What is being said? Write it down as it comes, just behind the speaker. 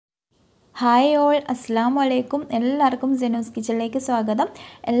Hi all, അസ്സലാമു അലൈക്കും. എല്ലാവർക്കും സെനൂസ് കിച്ചണിലേക്ക് സ്വാഗതം.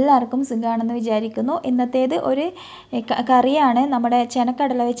 എല്ലാവർക്കും സുഖമാണെന്ന് വിചാരിക്കുന്നു. ഇന്നത്തേത് ഒരു കറിയാണ്. നമ്മുടെ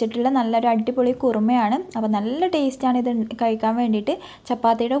ചെനക്കടല വെച്ചിട്ടുള്ള നല്ലൊരു അടിപൊളി കുറുമയാണ്. അപ്പോൾ നല്ല ടേസ്റ്റാണ് ഇത് കഴിക്കാൻ വേണ്ടിയിട്ട്.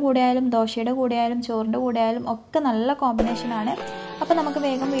 ചപ്പാത്തിയുടെ കൂടെ ആയാലും ദോശയുടെ കൂടെ ആയാലും ചോറിൻ്റെ കൂടെ ആയാലും ഒക്കെ നല്ല കോമ്പിനേഷനാണ്. അപ്പോൾ നമുക്ക്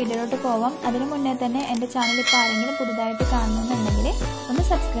വേഗം വീഡിയോയിലോട്ട് പോവാം. അതിന് മുന്നേ തന്നെ എൻ്റെ ചാനൽ ഇപ്പോൾ ആരെങ്കിലും പുതുതായിട്ട് കാണുന്നുണ്ടെങ്കിൽ ഒന്ന്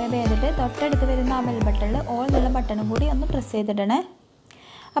സബ്സ്ക്രൈബ് ചെയ്തിട്ട് തൊട്ടടുത്ത് വരുന്ന ആ ബെൽ ബട്ടണിൽ ഓൾ എന്നുള്ള ബട്ടണും കൂടി ഒന്ന് പ്രസ് ചെയ്തിടണേ.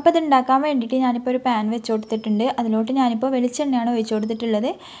 അപ്പോൾ ഇത് ഉണ്ടാക്കാൻ വേണ്ടിയിട്ട് ഞാനിപ്പോൾ ഒരു പാൻ വെച്ച് കൊടുത്തിട്ടുണ്ട്. അതിലോട്ട് ഞാനിപ്പോൾ വെളിച്ചെണ്ണയാണ് ഒഴിച്ച് കൊടുത്തിട്ടുള്ളത്.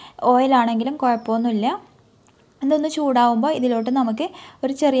 ഓയിലാണെങ്കിലും കുഴപ്പമൊന്നുമില്ല. ഇതൊന്ന് ചൂടാവുമ്പോൾ ഇതിലോട്ട് നമുക്ക്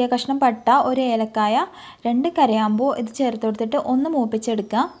ഒരു ചെറിയ കഷ്ണം പട്ട, ഒരു ഏലക്കായ, 2 കരയാമ്പൂ ഇത് ചേർത്ത് കൊടുത്തിട്ട് ഒന്ന്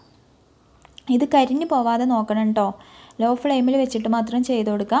മൂപ്പിച്ചെടുക്കുക. ഇത് കരിഞ്ഞു പോവാതെ നോക്കണം കേട്ടോ. ലോ ഫ്ലെയിമിൽ വെച്ചിട്ട് മാത്രം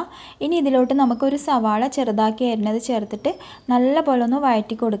ചെയ്ത് കൊടുക്കുക. ഇനി ഇതിലോട്ട് നമുക്കൊരു സവാള ചെറുതാക്കി അരിഞ്ഞത് ചേർത്തിട്ട് നല്ല പോലെ ഒന്ന്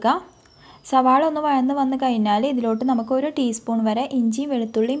വഴറ്റി കൊടുക്കുക. സവാള ഒന്ന് വഴന്ന് വന്ന് കഴിഞ്ഞാൽ ഇതിലോട്ട് നമുക്ക് 1 ടീസ്പൂൺ വരെ ഇഞ്ചിയും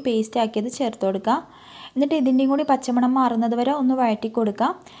വെളുത്തുള്ളിയും പേസ്റ്റ് ആക്കിയത് ചേർത്ത് കൊടുക്കുക. എന്നിട്ട് ഇതിൻ്റെയും കൂടി പച്ചമണം മാറുന്നത് വരെ ഒന്ന് വഴറ്റി കൊടുക്കുക.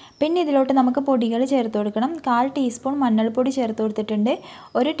 പിന്നെ ഇതിലോട്ട് നമുക്ക് പൊടികൾ ചേർത്ത് കൊടുക്കണം. 1/4 ടീസ്പൂൺ മഞ്ഞൾപ്പൊടി ചേർത്ത് കൊടുത്തിട്ടുണ്ട്,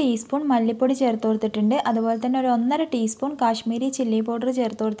 1 ടീസ്പൂൺ മല്ലിപ്പൊടി ചേർത്ത് കൊടുത്തിട്ടുണ്ട്, അതുപോലെ തന്നെ ഒരു 1.5 ടീസ്പൂൺ കാശ്മീരി ചില്ലി പൗഡർ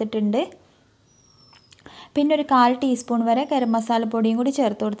ചേർത്ത് കൊടുത്തിട്ടുണ്ട്. പിന്നെ ഒരു 1/4 ടീസ്പൂൺ വരെ ഗരം മസാലപ്പൊടിയും കൂടി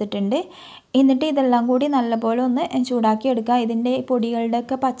ചേർത്ത് കൊടുത്തിട്ടുണ്ട്. എന്നിട്ട് ഇതെല്ലാം കൂടി നല്ലപോലെ ഒന്ന് ചൂടാക്കി എടുക്കുക. ഇതിൻ്റെ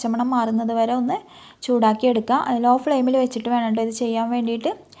പൊടികളുടെയൊക്കെ പച്ചമണം മാറുന്നത് വരെ ഒന്ന് ചൂടാക്കി എടുക്കുക. ലോ ഫ്ലെയിമിൽ വെച്ചിട്ട് വേണം ഇത് ചെയ്യാൻ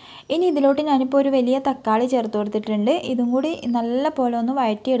വേണ്ടിയിട്ട്. ഇനി ഇതിലോട്ട് ഞാനിപ്പോൾ ഒരു വലിയ തക്കാളി ചേർത്ത് കൊടുത്തിട്ടുണ്ട്. ഇതും കൂടി നല്ല പോലെ ഒന്ന്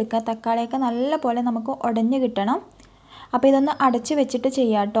വഴറ്റിയെടുക്കുക. തക്കാളിയൊക്കെ നല്ല പോലെ നമുക്ക് ഉടഞ്ഞ് കിട്ടണം. അപ്പോൾ ഇതൊന്ന് അടച്ച് വെച്ചിട്ട്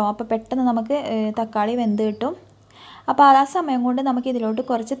ചെയ്യാം കേട്ടോ. അപ്പോൾ പെട്ടെന്ന് നമുക്ക് തക്കാളി വെന്ത് കിട്ടും. അപ്പോൾ ആ സമയം കൊണ്ട് നമുക്ക് ഇതിലോട്ട്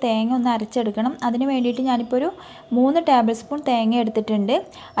കുറച്ച് തേങ്ങ ഒന്ന് അരച്ചെടുക്കണം. അതിന് വേണ്ടിയിട്ട് ഞാനിപ്പോൾ ഒരു 3 ടേബിൾ സ്പൂൺ തേങ്ങ എടുത്തിട്ടുണ്ട്.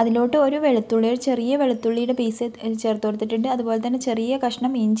 അതിലോട്ട് ഒരു വെളുത്തുള്ളി, ഒരു ചെറിയ വെളുത്തുള്ളിയുടെ പീസ് ചേർത്ത് കൊടുത്തിട്ടുണ്ട്. അതുപോലെ തന്നെ ചെറിയ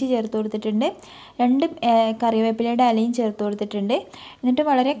കഷ്ണം ഇഞ്ചി ചേർത്ത് കൊടുത്തിട്ടുണ്ട്. 2 കറിവേപ്പിലയുടെ ഇലയും ചേർത്ത് കൊടുത്തിട്ടുണ്ട്. എന്നിട്ട്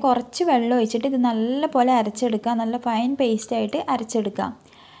വളരെ കുറച്ച് വെള്ളം ഒഴിച്ചിട്ട് ഇത് നല്ല പോലെ അരച്ചെടുക്കുക. നല്ല ഫൈൻ പേസ്റ്റായിട്ട് അരച്ചെടുക്കുക.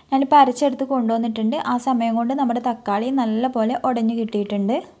 ഞാനിപ്പോൾ അരച്ചെടുത്ത് കൊണ്ടുവന്നിട്ടുണ്ട്. ആ സമയം കൊണ്ട് നമ്മുടെ തക്കാളി നല്ല പോലെ ഉടഞ്ഞു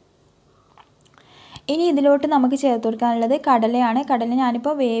കിട്ടിയിട്ടുണ്ട്. ഇനി ഇതിലോട്ട് നമുക്ക് ചേർത്ത് കൊടുക്കാനുള്ളത് കടലയാണ്. കടല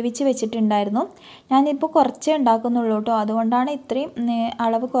ഞാനിപ്പോൾ വേവിച്ച് വെച്ചിട്ടുണ്ടായിരുന്നു. ഞാനിപ്പോൾ കുറച്ചേ ഉണ്ടാക്കുന്നുള്ളൂ കേട്ടോ. അതുകൊണ്ടാണ് ഇത്രയും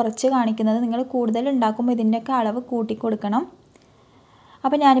അളവ് കുറച്ച് കാണിക്കുന്നത്. നിങ്ങൾ കൂടുതൽ ഉണ്ടാക്കുമ്പോൾ ഇതിൻ്റെയൊക്കെ അളവ് കൂട്ടി കൊടുക്കണം.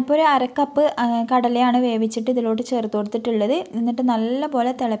 അപ്പോൾ ഞാനിപ്പോൾ ഒരു 1/2 കപ്പ് കടലയാണ് വേവിച്ചിട്ട് ഇതിലോട്ട് ചേർത്ത് കൊടുത്തിട്ടുള്ളത്. എന്നിട്ട് നല്ല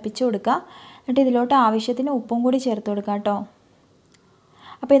പോലെ തിളപ്പിച്ച് കൊടുക്കുക. എന്നിട്ട് ഇതിലോട്ട് ആവശ്യത്തിന് ഉപ്പും കൂടി ചേർത്ത് കൊടുക്കുക കേട്ടോ.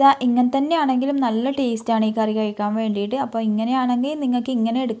 അപ്പോൾ ഇതാ ഇങ്ങനെ തന്നെയാണെങ്കിലും നല്ല ടേസ്റ്റാണ് ഈ കറി കഴിക്കാൻ വേണ്ടിയിട്ട്. അപ്പോൾ ഇങ്ങനെയാണെങ്കിൽ നിങ്ങൾക്ക്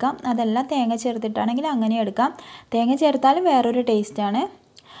ഇങ്ങനെ എടുക്കാം, അതല്ല തേങ്ങ ചേർത്തിട്ടാണെങ്കിൽ അങ്ങനെ എടുക്കാം. തേങ്ങ ചേർത്താലും വേറൊരു ടേസ്റ്റാണ്.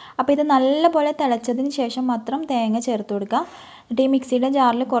 അപ്പോൾ ഇത് നല്ല പോലെ തിളച്ചതിന് ശേഷം മാത്രം തേങ്ങ ചേർത്ത് കൊടുക്കുക. എന്നിട്ട് ഈ മിക്സിയുടെ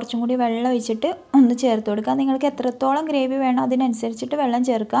ജാറിൽ കുറച്ചും കൂടി വെള്ളം ഒഴിച്ചിട്ട് ഒന്ന് ചേർത്ത് കൊടുക്കുക. നിങ്ങൾക്ക് എത്രത്തോളം ഗ്രേവി വേണോ അതിനനുസരിച്ചിട്ട് വെള്ളം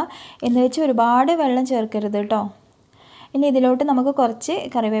ചേർക്കുക. എന്ന് വെച്ച് ഒരുപാട് വെള്ളം ചേർക്കരുത് കേട്ടോ. ഇനി ഇതിലോട്ട് നമുക്ക് കുറച്ച്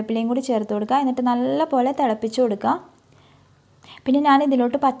കറിവേപ്പിലയും കൂടി ചേർത്ത് കൊടുക്കുക. എന്നിട്ട് നല്ല പോലെ തിളപ്പിച്ച് കൊടുക്കുക. പിന്നെ ഞാൻ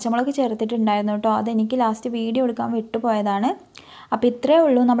ഇതിലോട്ട് പച്ചമുളക് ചേർത്തിട്ടുണ്ടായിരുന്നു കേട്ടോ. അതെനിക്ക് ലാസ്റ്റ് വീഡിയോ എടുക്കാൻ വിട്ടുപോയതാണ്. അപ്പോൾ ഇത്രയേ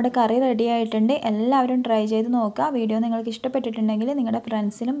ഉള്ളൂ, നമ്മുടെ കറി റെഡി ആയിട്ടുണ്ട്. എല്ലാവരും ട്രൈ ചെയ്ത് നോക്കുക. വീഡിയോ നിങ്ങൾക്ക് ഇഷ്ടപ്പെട്ടിട്ടുണ്ടെങ്കിൽ നിങ്ങളുടെ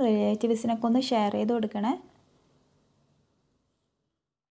ഫ്രണ്ട്സിനും റിലേറ്റീവ്സിനൊക്കെ ഒന്ന് ഷെയർ ചെയ്ത് കൊടുക്കണേ.